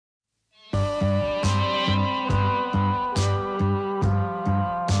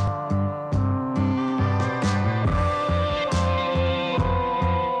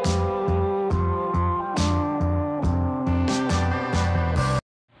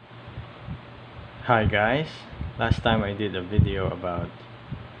Hi guys, last time I did a video about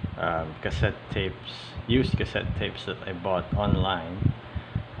cassette tapes, used cassette tapes that I bought online.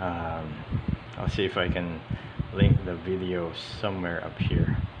 um, I'll see if I can link the video somewhere up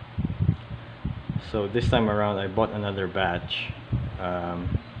here. So this time around I bought another batch.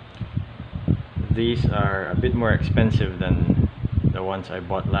 These are a bit more expensive than the ones I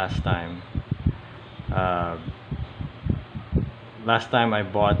bought last time. uh, Last time I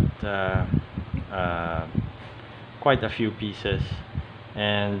bought uh, quite a few pieces,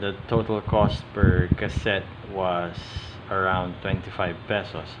 and the total cost per cassette was around 25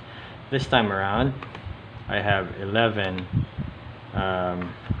 pesos. This time around I have 11.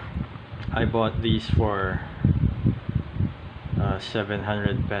 I bought these for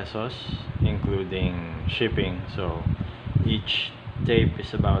 700 pesos including shipping, so each tape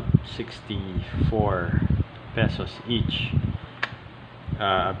is about 64 pesos each.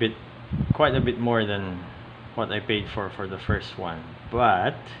 Quite a bit more than what I paid for the first one,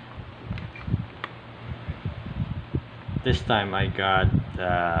 but this time I got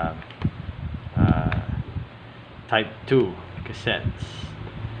uh, type 2 cassettes.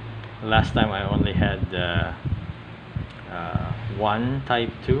 Last time I only had one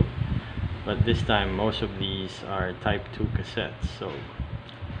type 2, but this time most of these are type 2 cassettes, so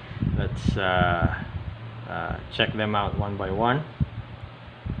let's check them out one by one.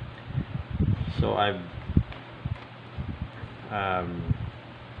 So I've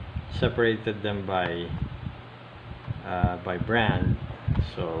separated them by brand.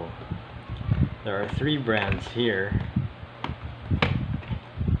 So there are 3 brands here.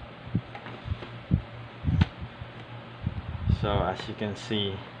 So as you can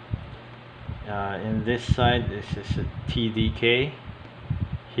see, in this side, this is a TDK.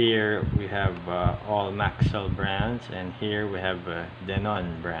 Here we have all Maxell brands, and here we have a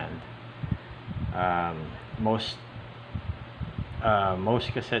Denon brand. Most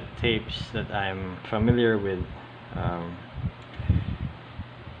cassette tapes that I'm familiar with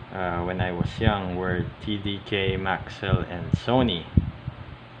when I was young were TDK, Maxell, and Sony.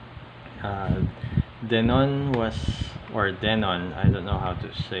 Denon was, or Denon, I don't know how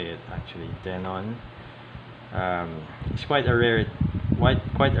to say it actually. Denon. It's quite a rare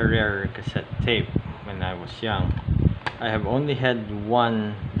cassette tape when I was young. I have only had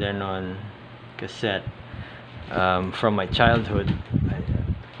one Denon cassette from my childhood.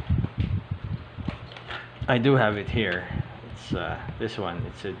 I do have it here. It's this one.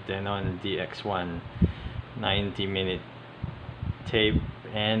 It's a Denon DX1 90-minute tape,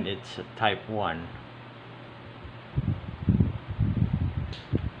 and it's a type 1.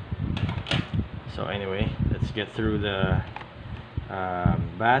 So anyway, let's get through the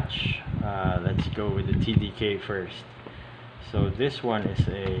batch. Let's go with the TDK first. So this one is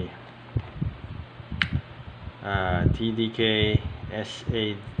a TDK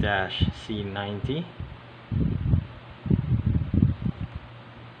SA-C90.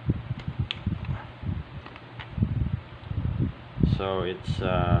 So it's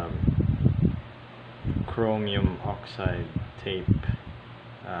chromium oxide tape,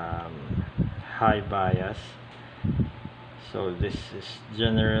 high bias. So this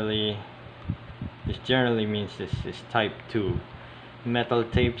generally means this is type 2. Metal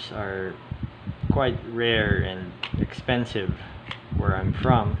tapes are quite rare and expensive where I'm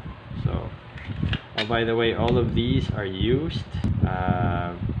from. So by the way, all of these are used.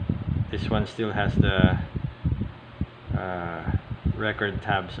 This one still has the record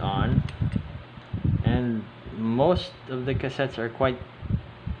tabs on, and most of the cassettes are quite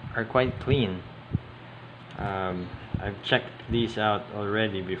clean. I've checked these out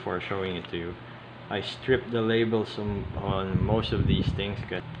already before showing it to you. I stripped the labels on most of these things,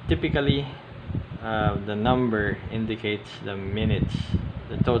 because typically the number indicates the minutes,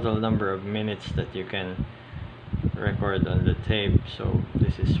 the total number of minutes that you can record on the tape. So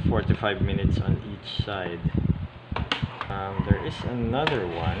this is 45 minutes on each side. There is another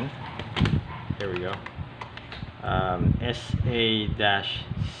one. Here we go.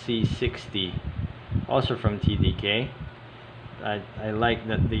 SA-C60, also from TDK. I like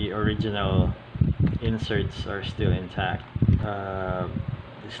that the original inserts are still intact.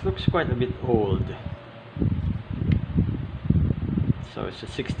 This looks quite a bit old. So it's a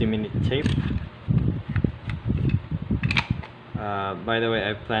 60-minute tape. By the way,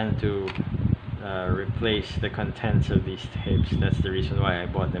 I plan to replace the contents of these tapes. That's the reason why I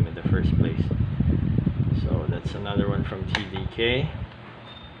bought them in the first place. So that's another one from TDK.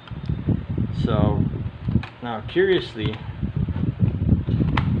 So now, curiously,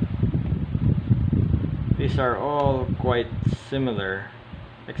 these are all quite similar,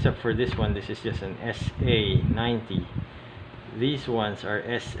 except for this one. This is just an SA90. These ones are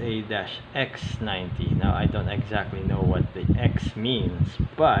SA-X90. Now I don't exactly know what the X means,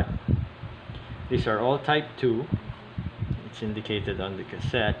 but these are all type 2. It's indicated on the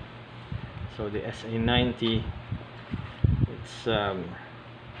cassette. So the SA90, it's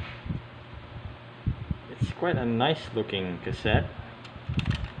quite a nice looking cassette.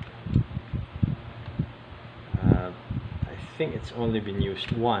 I think it's only been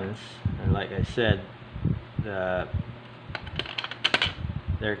used once, and like I said,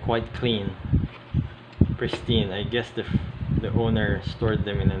 they're quite clean, pristine. I guess the owner stored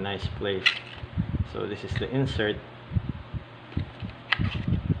them in a nice place. So this is the insert.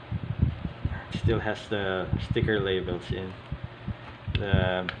 Still has the sticker labels in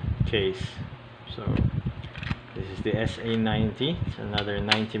the case. So this is the SA90. It's another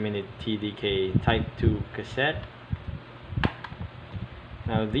 90-minute TDK Type 2 cassette.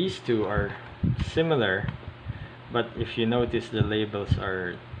 Now these two are similar, but if you notice, the labels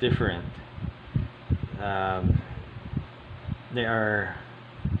are different.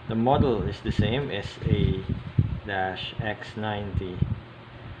 The model is the same, SA-X90,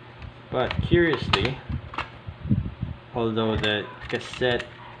 but curiously, although the cassettes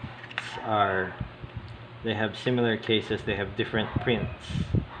they have similar cases, they have different prints.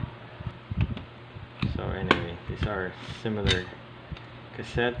 So anyway, these are similar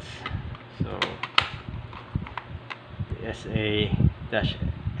cassettes. So the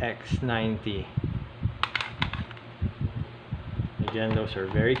SA-X90, again, those are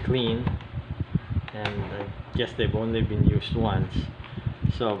very clean, and I guess they've only been used once.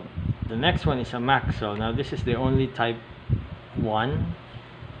 So the next one is a Maxell. Now this is the only type 1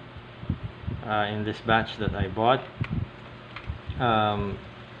 in this batch that I bought.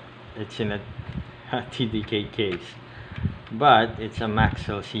 It's in a TDK case, but it's a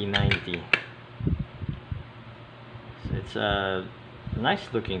Maxell C90. So it's a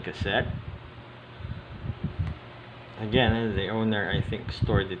nice looking cassette. Again, the owner, I think,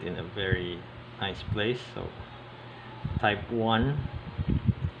 stored it in a very nice place. So type 1,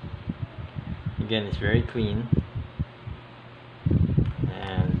 again, it's very clean.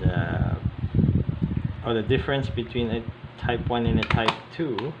 And the difference between a type 1 and a type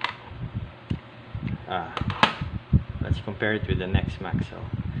 2, let's compare it with the next Maxell.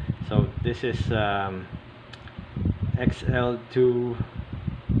 So this is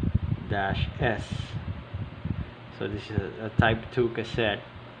XL2-S. So this is a type 2 cassette.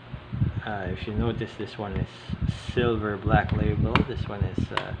 If you notice, this one is silver black label, this one is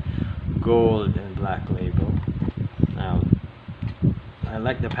gold and black label. Now I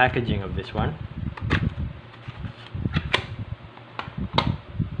like the packaging of this one.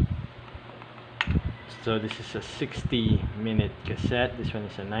 So this is a 60-minute cassette. This one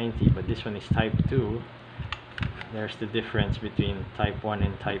is a 90, but this one is type 2. There's the difference between type 1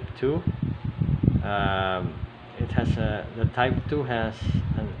 and type 2. It has the type 2 has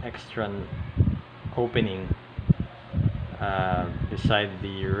an extra opening beside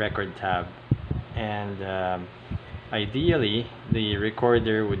the record tab, and ideally the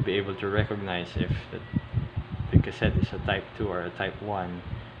recorder would be able to recognize if the cassette is a type 2 or a type 1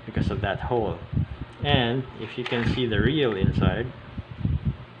 because of that hole. And if you can see the reel inside,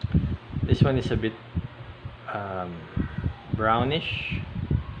 this one is a bit brownish,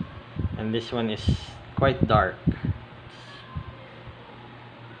 and this one is quite dark,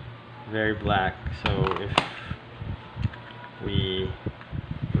 very black. So if we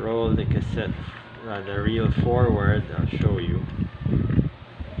roll the cassette, the reel forward, I'll show you.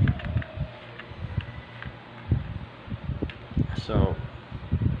 So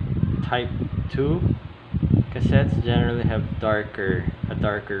type 2 cassettes generally have a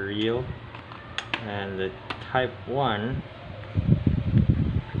darker reel, and the type 1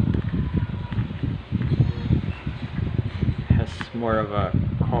 has more of a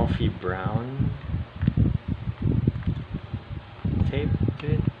coffee brown tape to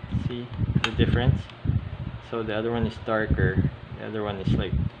it. See the difference? So the other one is darker, the other one is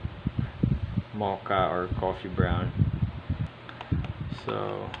like mocha or coffee brown.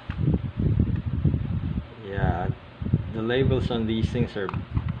 So yeah, the labels on these things are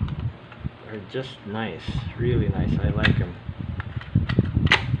just nice, really nice. I like them.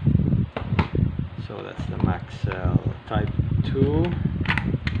 So that's the Maxell type 2,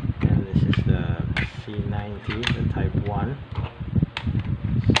 and this is the C90, the type 1.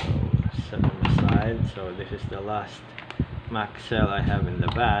 So set them aside. So this is the last Maxell I have in the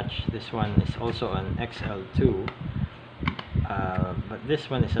batch. This one is also an XL2, but this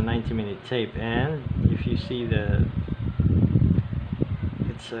one is a 90-minute tape, and if you see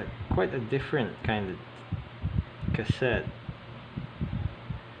it's it's quite a different kind of cassette.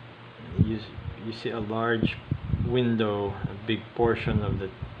 You see a large window, a big portion of the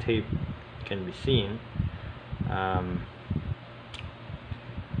tape can be seen.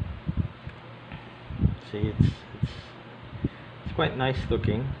 See, it's quite nice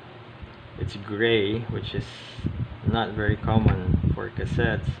looking. It's gray, which is not very common for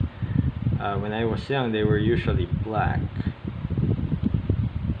cassettes. When I was young, they were usually black,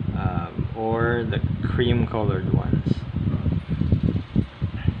 or the cream colored ones.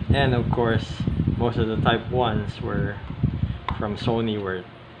 And of course, most of the Type 1s were from Sony were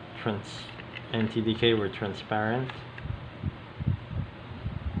and TDK were transparent.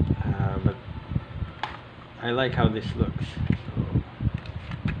 But I like how this looks. So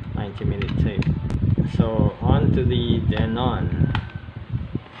 90-minute tape. So on to the Denon.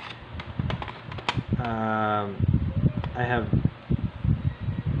 I have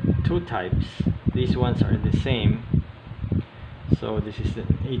two types. These ones are the same. So this is the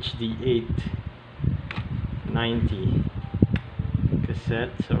HD 890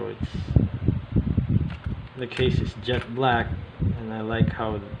 cassette. So the case is jet black, and I like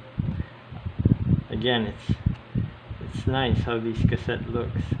how, again, it's nice how this cassette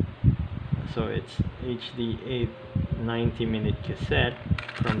looks. So it's HD 890-minute cassette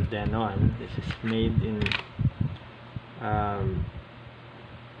from Denon. This is made in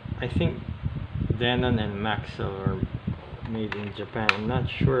I think Denon and Maxell are made in Japan. I'm not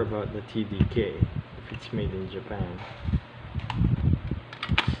sure about the TDK, if it's made in Japan.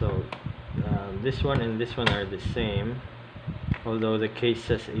 So this one and this one are the same, although the case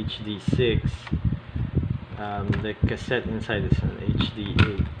says HD6. The cassette inside is an HD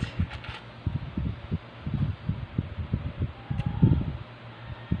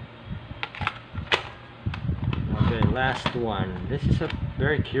 8. Okay, last one. This is a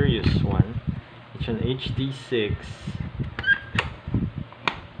very curious one. It's an HD6,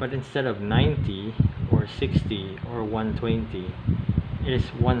 but instead of 90 or 60 or 120, it is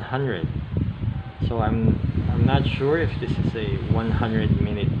 100. So I'm not sure if this is a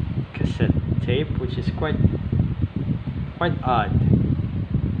 100-minute cassette tape, which is quite odd.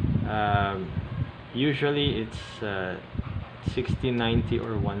 Usually it's 60, 90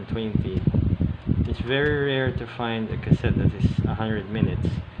 or 120. It's very rare to find a cassette that is 100 minutes.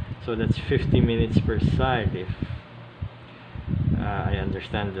 So that's 50 minutes per side, if I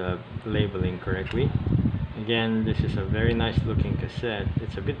understand the labeling correctly. Again, this is a very nice looking cassette.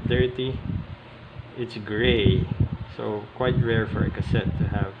 It's a bit dirty. It's gray, so quite rare for a cassette to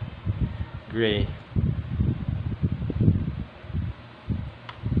have gray.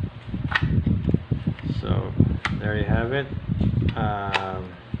 So there you have it.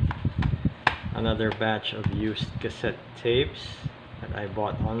 Another batch of used cassette tapes that I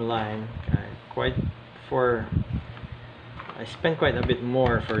bought online. I spent quite a bit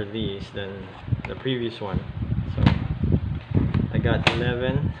more for these than the previous one. So I got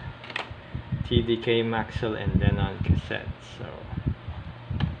 11 TDK, Maxell, and Denon cassettes. So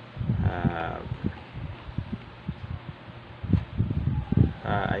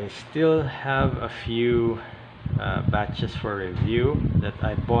I still have a few batches for review that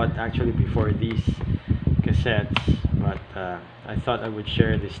I bought actually before these cassettes, but I thought I would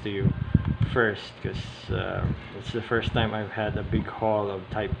share this to you first, because it's the first time I've had a big haul of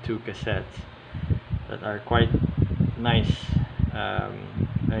Type 2 cassettes that are quite nice,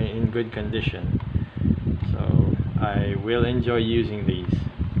 in good condition. So I will enjoy using these.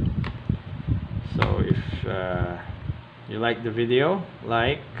 So if you like the video,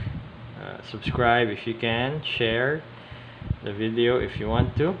 subscribe if you can, share the video if you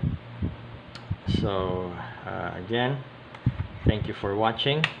want to. So again, thank you for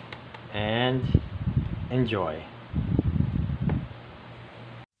watching and enjoy.